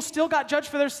 people still got judged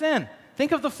for their sin.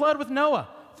 Think of the flood with Noah.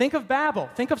 Think of Babel.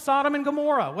 Think of Sodom and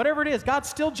Gomorrah. Whatever it is, God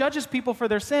still judges people for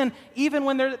their sin even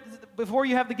when before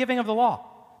you have the giving of the law.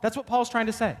 That's what Paul's trying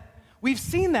to say. We've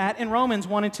seen that in Romans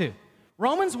 1 and 2.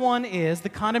 Romans 1 is the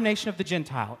condemnation of the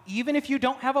Gentile. Even if you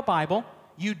don't have a Bible,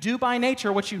 you do by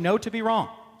nature what you know to be wrong.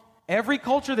 Every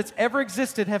culture that's ever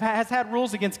existed has had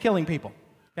rules against killing people.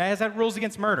 Okay, has had rules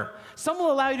against murder. Some will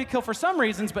allow you to kill for some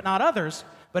reasons, but not others.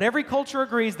 But every culture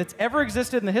agrees that's ever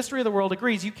existed in the history of the world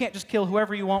agrees you can't just kill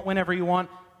whoever you want, whenever you want,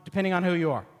 depending on who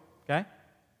you are. Okay?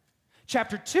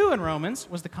 Chapter 2 in Romans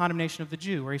was the condemnation of the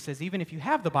Jew, where he says, even if you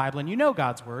have the Bible and you know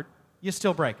God's word, you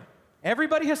still break it.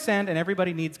 Everybody has sinned and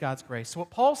everybody needs God's grace. So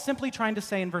what Paul's simply trying to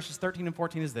say in verses 13 and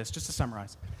 14 is this, just to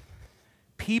summarize.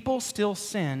 People still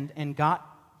sinned and got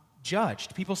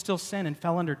judged. People still sinned and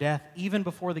fell under death even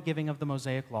before the giving of the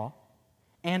Mosaic law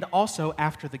and also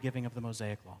after the giving of the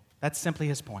Mosaic law. That's simply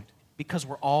his point, because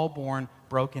we're all born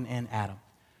broken in Adam.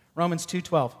 Romans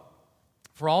 2:12,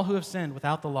 for all who have sinned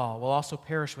without the law will also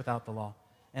perish without the law,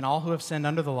 and all who have sinned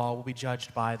under the law will be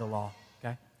judged by the law.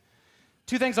 Okay?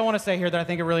 Two things I want to say here that I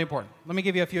think are really important. Let me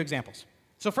give you a few examples.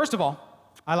 So first of all,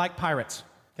 I like pirates.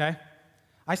 Okay?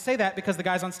 I say that because the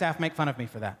guys on staff make fun of me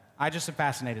for that. I just am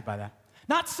fascinated by that.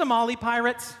 Not Somali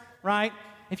pirates, right?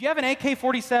 If you have an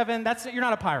AK-47, you're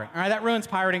not a pirate, all right? That ruins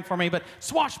pirating for me, but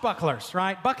swashbucklers,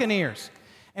 right? Buccaneers.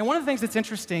 And one of the things that's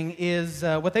interesting is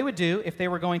what they would do if they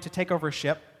were going to take over a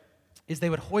ship is they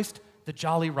would hoist the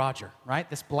Jolly Roger, right?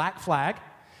 This black flag.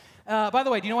 By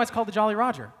the way, do you know why it's called the Jolly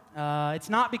Roger? It's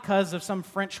not because of some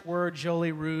French word,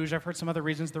 Jolie Rouge. I've heard some other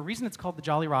reasons. The reason it's called the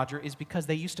Jolly Roger is because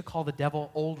they used to call the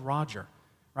devil Old Roger.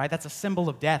 Right? That's a symbol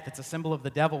of death. It's a symbol of the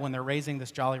devil when they're raising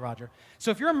this Jolly Roger.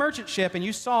 So if you're a merchant ship and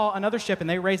you saw another ship and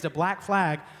they raised a black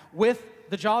flag with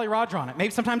the Jolly Roger on it,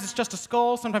 maybe sometimes it's just a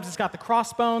skull, sometimes it's got the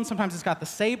crossbones, sometimes it's got the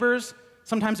sabers,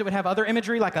 sometimes it would have other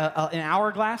imagery like an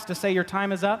hourglass to say your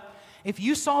time is up. If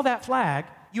you saw that flag,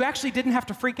 you actually didn't have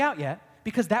to freak out yet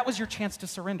because that was your chance to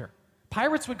surrender.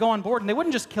 Pirates would go on board and they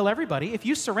wouldn't just kill everybody. If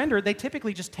you surrendered, they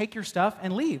typically just take your stuff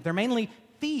and leave. They're mainly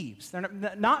thieves. They're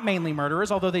not mainly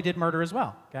murderers, although they did murder as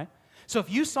well, okay? So if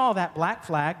you saw that black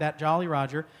flag, that Jolly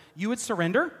Roger, you would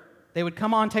surrender. They would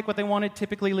come on, take what they wanted,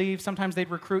 typically leave. Sometimes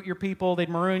they'd recruit your people. They'd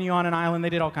maroon you on an island.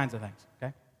 They did all kinds of things,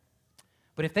 okay?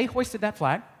 But if they hoisted that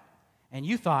flag and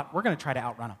you thought, we're going to try to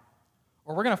outrun them,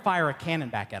 or we're going to fire a cannon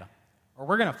back at them, or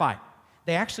we're going to fight,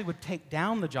 they actually would take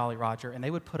down the Jolly Roger and they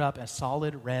would put up a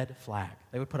solid red flag.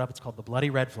 They would put up, it's called the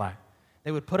bloody red flag.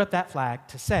 They would put up that flag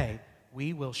to say,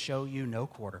 we will show you no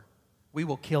quarter. We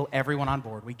will kill everyone on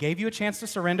board. We gave you a chance to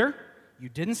surrender. You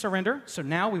didn't surrender, so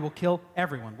now we will kill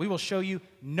everyone. We will show you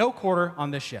no quarter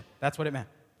on this ship. That's what it meant,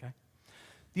 okay?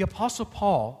 The Apostle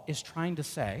Paul is trying to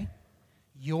say,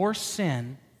 your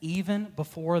sin, even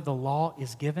before the law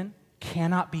is given,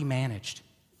 cannot be managed.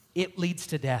 It leads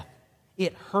to death.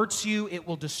 It hurts you. It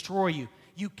will destroy you.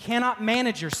 You cannot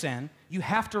manage your sin. You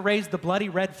have to raise the bloody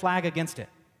red flag against it.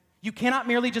 You cannot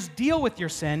merely just deal with your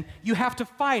sin. You have to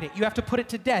fight it. You have to put it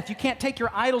to death. You can't take your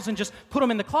idols and just put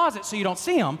them in the closet so you don't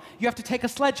see them. You have to take a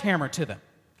sledgehammer to them,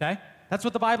 okay? That's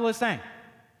what the Bible is saying.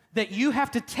 That you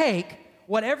have to take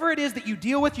whatever it is that you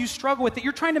deal with, you struggle with, that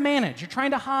you're trying to manage, you're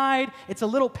trying to hide, it's a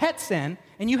little pet sin,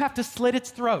 and you have to slit its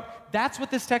throat. That's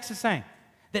what this text is saying.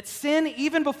 That sin,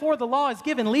 even before the law is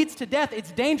given, leads to death.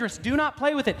 It's dangerous. Do not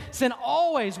play with it. Sin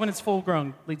always, when it's full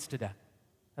grown, leads to death.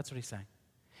 That's what he's saying.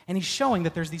 And he's showing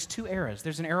that there's these two eras.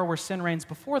 There's an era where sin reigns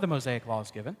before the Mosaic law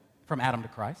is given, from Adam to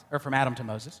Christ, or from Adam to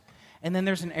Moses. And then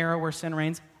there's an era where sin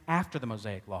reigns after the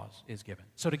Mosaic law is given.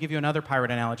 So to give you another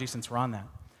pirate analogy, since we're on that,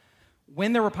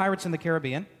 when there were pirates in the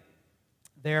Caribbean,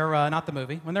 not the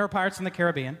movie, when there were pirates in the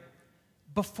Caribbean,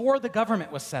 before the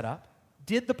government was set up,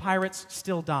 did the pirates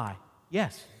still die?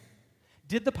 Yes.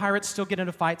 Did the pirates still get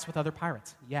into fights with other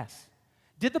pirates? Yes.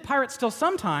 Did the pirates still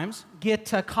sometimes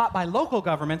get caught by local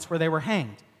governments where they were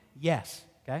hanged? Yes.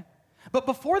 Okay? But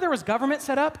before there was government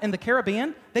set up in the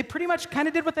Caribbean, they pretty much kind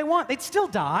of did what they want. They'd still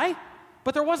die,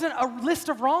 but there wasn't a list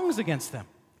of wrongs against them.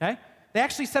 Okay? They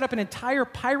actually set up an entire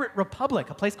pirate republic,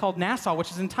 a place called Nassau,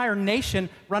 which is an entire nation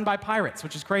run by pirates,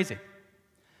 which is crazy.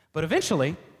 But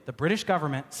eventually, the British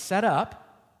government set up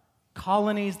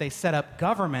colonies, they set up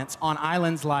governments on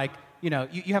islands like, you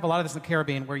have a lot of this in the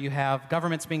Caribbean where you have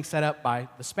governments being set up by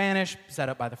the Spanish, set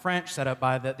up by the French, set up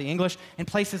by the English, in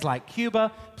places like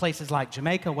Cuba, places like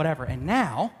Jamaica, whatever. And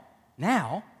now,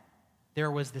 there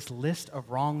was this list of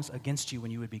wrongs against you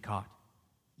when you would be caught.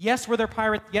 Yes, were there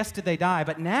pirates? Yes, did they die?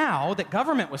 But now that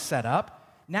government was set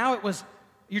up,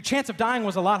 your chance of dying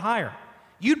was a lot higher.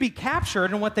 You'd be captured,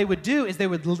 and what they would do is they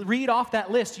would read off that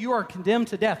list. You are condemned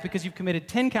to death because you've committed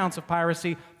 10 counts of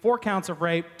piracy, 4 counts of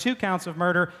rape, 2 counts of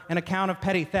murder, and a count of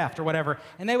petty theft or whatever,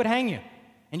 and they would hang you.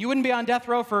 And you wouldn't be on death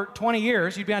row for 20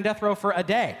 years. You'd be on death row for a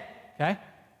day, okay?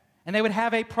 And they would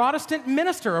have a Protestant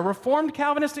minister, a Reformed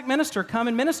Calvinistic minister, come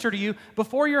and minister to you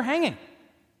before you're hanging.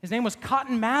 His name was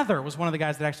Cotton Mather, was one of the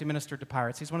guys that actually ministered to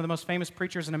pirates. He's one of the most famous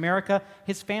preachers in America.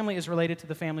 His family is related to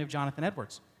the family of Jonathan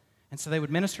Edwards. And so they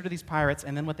would minister to these pirates,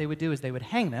 and then what they would do is they would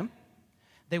hang them.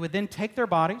 They would then take their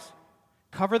bodies,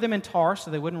 cover them in tar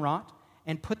so they wouldn't rot,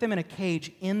 and put them in a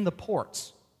cage in the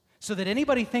ports so that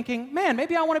anybody thinking, man,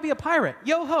 maybe I want to be a pirate.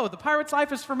 Yo-ho, the pirate's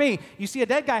life is for me. You see a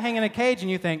dead guy hanging in a cage, and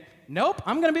you think, nope,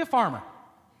 I'm going to be a farmer.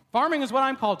 Farming is what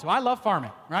I'm called to. I love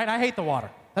farming, right? I hate the water.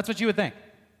 That's what you would think.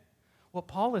 What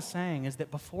Paul is saying is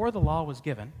that before the law was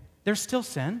given, there's still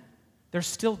sin, there's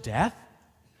still death,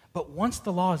 but once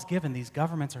the law is given, these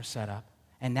governments are set up,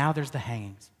 and now there's the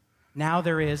hangings. Now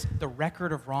there is the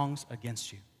record of wrongs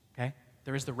against you, okay?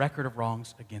 There is the record of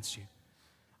wrongs against you.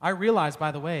 I realize,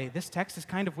 by the way, this text is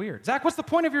kind of weird. Zach, what's the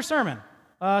point of your sermon?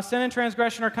 Sin and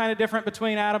transgression are kind of different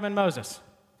between Adam and Moses.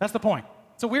 That's the point.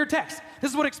 It's a weird text. This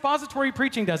is what expository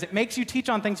preaching does. It makes you teach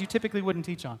on things you typically wouldn't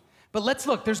teach on. But let's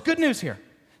look. There's good news here.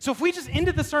 So if we just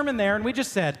ended the sermon there and we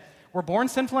just said, we're born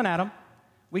sinful in Adam,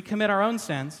 we commit our own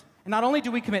sins, and not only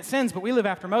do we commit sins, but we live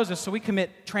after Moses, so we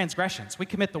commit transgressions. We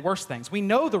commit the worst things. We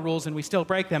know the rules and we still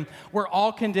break them. We're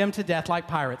all condemned to death like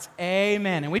pirates.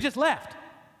 Amen. And we just left.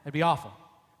 It'd be awful.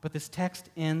 But this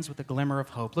text ends with a glimmer of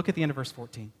hope. Look at the end of verse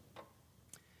 14.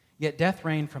 Yet death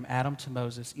reigned from Adam to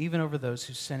Moses, even over those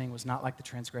whose sinning was not like the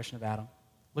transgression of Adam.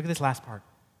 Look at this last part.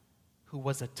 Who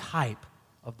was a type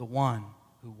of the one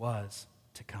who was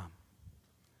to come.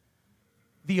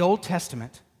 The Old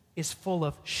Testament is full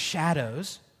of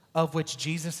shadows of which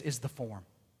Jesus is the form.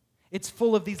 It's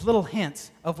full of these little hints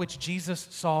of which Jesus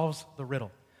solves the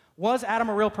riddle. Was Adam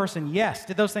a real person? Yes.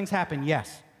 Did those things happen?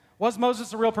 Yes. Was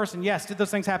Moses a real person? Yes. Did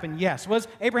those things happen? Yes. Was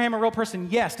Abraham a real person?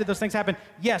 Yes. Did those things happen?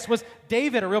 Yes. Was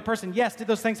David a real person? Yes. Did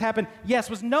those things happen? Yes.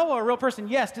 Was Noah a real person?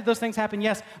 Yes. Did those things happen?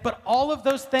 Yes. But all of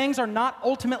those things are not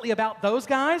ultimately about those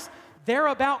guys. They're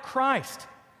about Christ.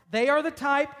 They are the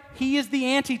type. He is the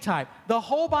antitype. The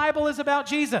whole Bible is about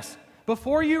Jesus.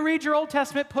 Before you read your Old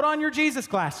Testament, put on your Jesus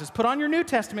glasses, put on your New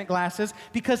Testament glasses,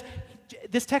 because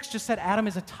this text just said Adam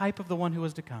is a type of the one who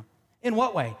was to come. In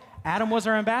what way? Adam was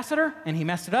our ambassador, and he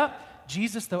messed it up.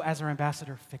 Jesus, though, as our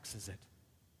ambassador, fixes it.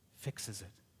 Fixes it.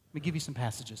 Let me give you some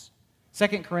passages.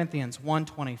 2 Corinthians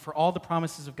 1:20, for all the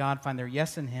promises of God find their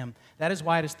yes in him. That is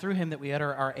why it is through him that we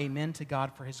utter our amen to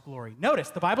God for his glory. Notice,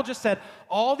 the Bible just said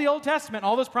all the Old Testament,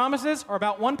 all those promises are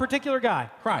about one particular guy,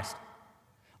 Christ.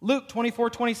 Luke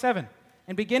 24:27,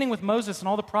 and beginning with Moses and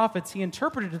all the prophets, he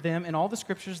interpreted to them in all the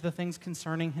scriptures the things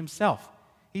concerning himself.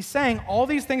 He's saying all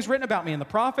these things written about me in the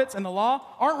prophets and the law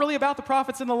aren't really about the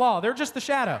prophets and the law. They're just the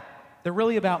shadow. They're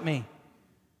really about me.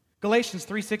 Galatians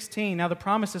 3:16, now the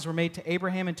promises were made to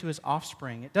Abraham and to his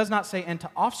offspring. It does not say, and to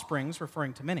offsprings,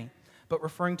 referring to many, but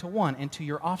referring to one, and to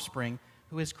your offspring,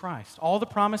 who is Christ. All the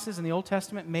promises in the Old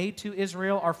Testament made to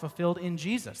Israel are fulfilled in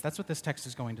Jesus. That's what this text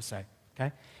is going to say,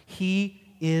 okay?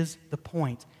 He is the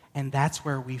point, and that's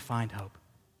where we find hope.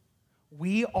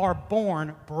 We are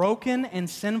born broken and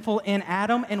sinful in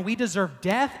Adam, and we deserve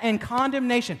death and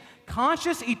condemnation,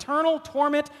 conscious, eternal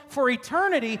torment for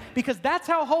eternity, because that's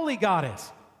how holy God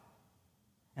is.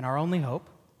 And our only hope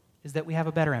is that we have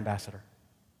a better ambassador,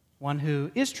 one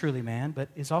who is truly man, but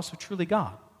is also truly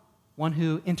God, one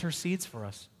who intercedes for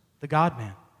us, the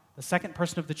God-man, the second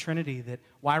person of the Trinity that,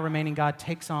 while remaining God,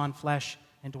 takes on flesh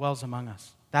and dwells among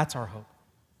us. That's our hope.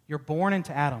 You're born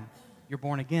into Adam. You're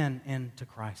born again into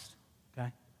Christ. Okay?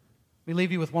 Let me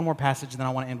leave you with one more passage, and then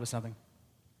I want to end with something.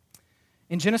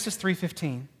 In Genesis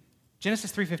 3:15,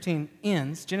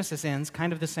 Genesis ends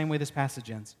kind of the same way this passage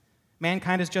ends.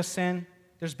 Mankind has just sinned.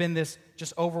 There's been this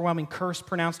just overwhelming curse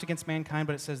pronounced against mankind,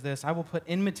 but it says this: I will put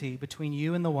enmity between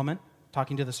you and the woman,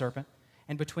 talking to the serpent,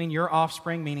 and between your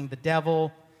offspring, meaning the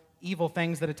devil, evil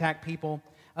things that attack people,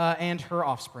 and her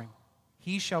offspring.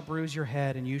 He shall bruise your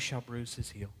head, and you shall bruise his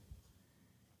heel.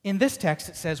 In this text,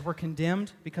 it says we're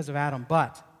condemned because of Adam,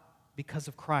 but because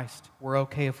of Christ, we're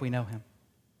okay if we know him.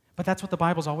 But that's what the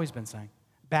Bible's always been saying.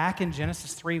 Back in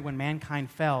Genesis 3, when mankind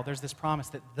fell, there's this promise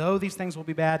that though these things will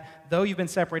be bad, though you've been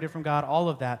separated from God, all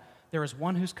of that, there is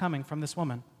one who's coming from this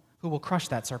woman who will crush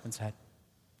that serpent's head.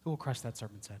 Who will crush that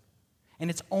serpent's head. And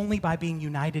it's only by being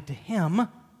united to him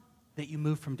that you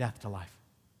move from death to life.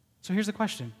 So here's the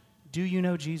question. Do you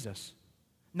know Jesus?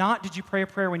 Not did you pray a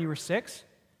prayer when you were 6?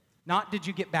 Not did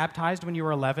you get baptized when you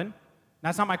were 11?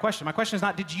 That's not my question. My question is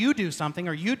not did you do something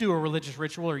or you do a religious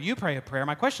ritual or you pray a prayer.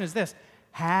 My question is this: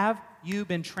 have you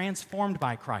been transformed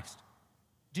by Christ?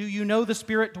 Do you know the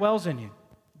Spirit dwells in you?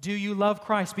 Do you love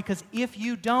Christ? Because if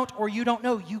you don't or you don't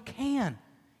know, you can.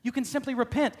 You can simply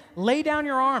repent, lay down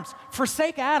your arms,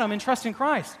 forsake Adam and trust in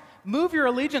Christ. Move your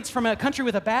allegiance from a country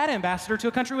with a bad ambassador to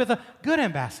a country with a good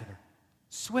ambassador.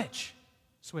 Switch.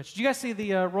 Did you guys see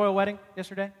the royal wedding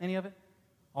yesterday? Any of it?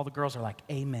 All the girls are like,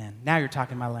 amen. Now you're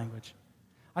talking my language.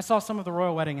 I saw some of the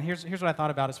royal wedding, and here's what I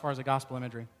thought about as far as the gospel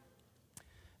imagery.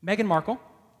 Meghan Markle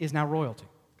is now royalty.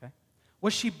 Okay?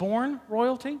 Was she born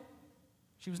royalty?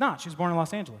 She was not. She was born in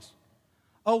Los Angeles.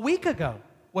 A week ago,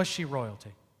 was she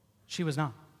royalty? She was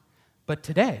not. But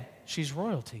today, she's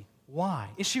royalty. Why?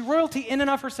 Is she royalty in and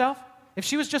of herself? If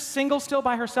she was just single still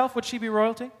by herself, would she be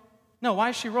royalty? No, why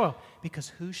is she royal? Because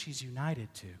who she's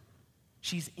united to.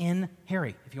 She's in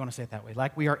Harry, if you want to say it that way,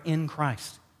 like we are in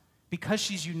Christ. Because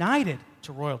she's united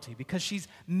to royalty, because she's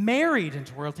married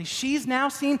into royalty, she's now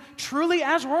seen truly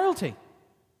as royalty.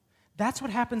 That's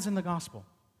what happens in the gospel.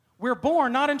 We're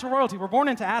born not into royalty, we're born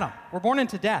into Adam. We're born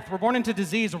into death, we're born into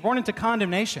disease, we're born into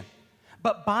condemnation.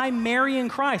 But by marrying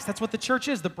Christ, that's what the church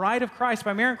is, the bride of Christ,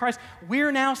 by marrying Christ,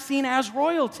 we're now seen as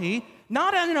royalty,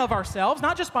 not in and of ourselves,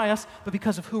 not just by us, but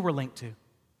because of who we're linked to.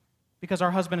 Because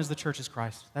our husband is the church is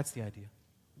Christ. That's the idea.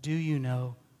 Do you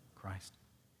know Christ?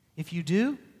 If you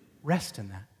do, rest in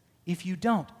that. If you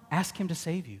don't, ask him to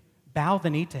save you. Bow the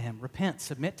knee to him. Repent.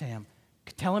 Submit to him.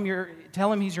 Tell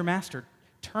him he's your master.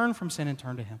 Turn from sin and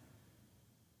turn to him.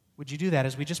 Would you do that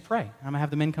as we just pray? I'm going to have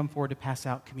the men come forward to pass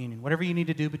out communion. Whatever you need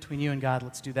to do between you and God,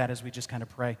 let's do that as we just kind of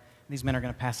pray. And these men are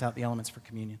going to pass out the elements for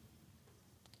communion.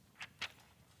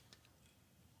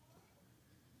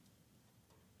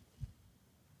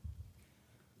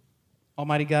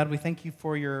 Almighty God, we thank you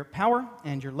for your power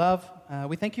and your love.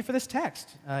 We thank you for this text.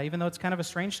 Even though it's kind of a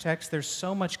strange text, there's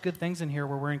so much good things in here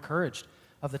where we're encouraged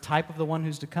of the type of the one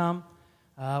who's to come,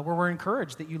 where we're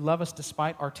encouraged that you love us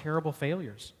despite our terrible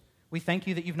failures. We thank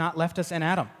you that you've not left us in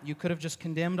Adam. You could have just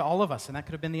condemned all of us, and that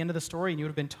could have been the end of the story, and you would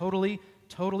have been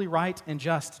totally right and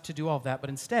just to do all of that. But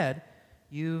instead,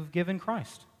 you've given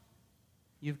Christ.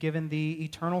 You've given the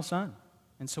eternal Son.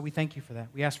 And so we thank you for that.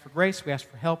 We ask for grace. We ask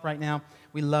for help right now.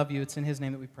 We love you. It's in his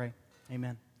name that we pray.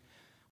 Amen.